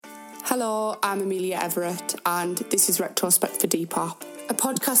Hello, I'm Amelia Everett, and this is Retrospect for Depop, a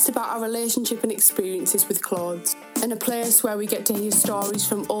podcast about our relationship and experiences with clothes, and a place where we get to hear stories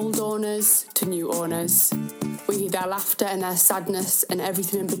from old owners to new owners. We hear their laughter and their sadness and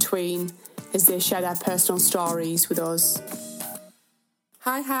everything in between as they share their personal stories with us.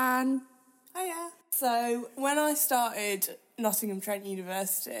 Hi, Han. Hiya. So, when I started Nottingham Trent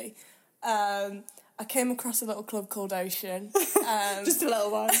University, I came across a little club called Ocean. Just a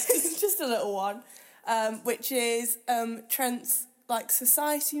little one. Just a little one. Which is Trent's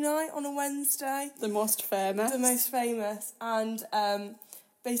society night on a Wednesday. The most famous. The most famous. And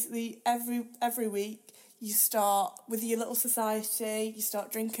basically every week you start with your little society, you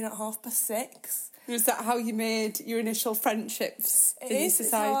start drinking at 6:30. Was that how you made your initial friendships in your society?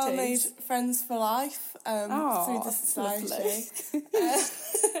 It's how I made friends for life through the society.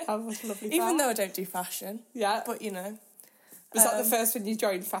 What a lovely Even though I don't do fashion. Yeah. But, you know. Was that the first one you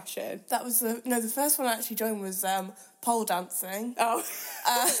joined fashion? That was the first one I actually joined was pole dancing. Oh,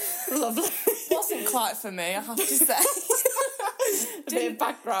 lovely. Wasn't quite for me, I have to say. A bit of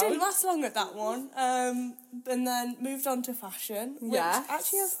background. Didn't last long at that one. And then moved on to fashion, which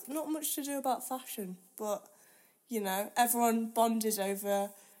actually has not much to do about fashion, but, you know, everyone bonded over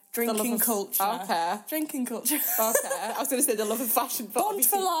drinking culture. Okay. Drinking culture. Okay. I was going to say the love of fashion. But Bond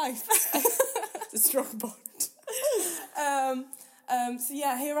for life. The strong bond. So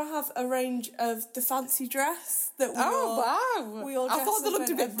yeah, here I have a range of the fancy dress that we all... Wow. We all I thought they looked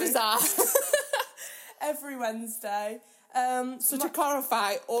a bit bizarre. Every Wednesday. So to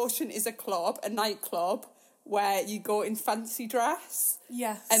clarify, Ocean is a club, a nightclub, where you go in fancy dress.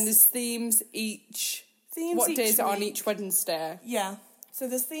 Yes. And there's themes each... What days are on each Wednesday? Yeah. So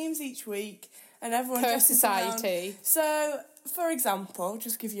there's themes each week, and everyone Per dresses society. around. So, for example,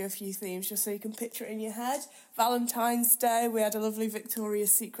 just give you a few themes just so you can picture it in your head. Valentine's Day, we had a lovely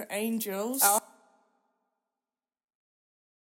Victoria's Secret Angels. Oh.